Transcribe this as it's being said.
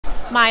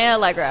Maya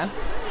Allegra.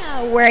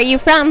 Where are you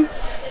from?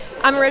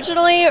 I'm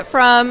originally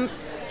from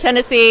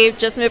Tennessee,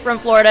 just moved from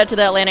Florida to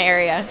the Atlanta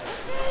area.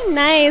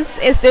 Nice.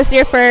 Is this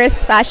your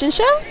first fashion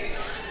show?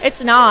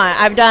 It's not.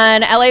 I've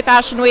done LA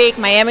Fashion Week,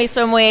 Miami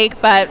Swim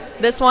Week, but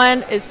this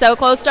one is so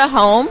close to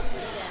home,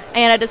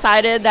 and I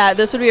decided that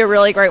this would be a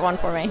really great one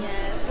for me.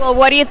 Yes. Well,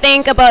 what do you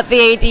think about the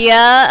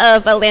idea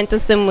of Atlanta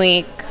Swim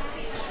Week?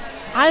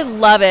 I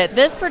love it.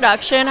 This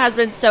production has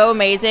been so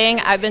amazing.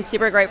 I've been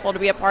super grateful to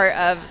be a part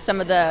of some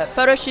of the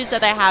photo shoots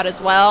that they had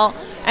as well,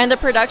 and the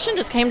production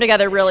just came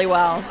together really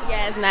well.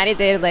 Yes, Maddie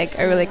did like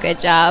a really good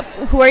job.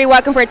 Who are you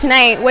walking for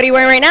tonight? What are you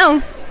wearing right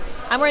now?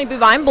 I'm wearing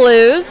Bovine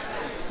Blues.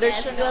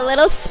 Let's do a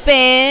little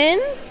spin.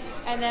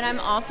 And then I'm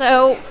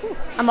also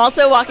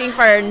walking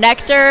for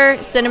Nectar,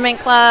 Cinnamon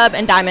Club,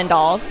 and Diamond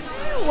Dolls.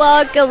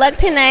 Well, good luck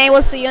tonight.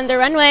 We'll see you on the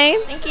runway.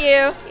 Thank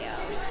you.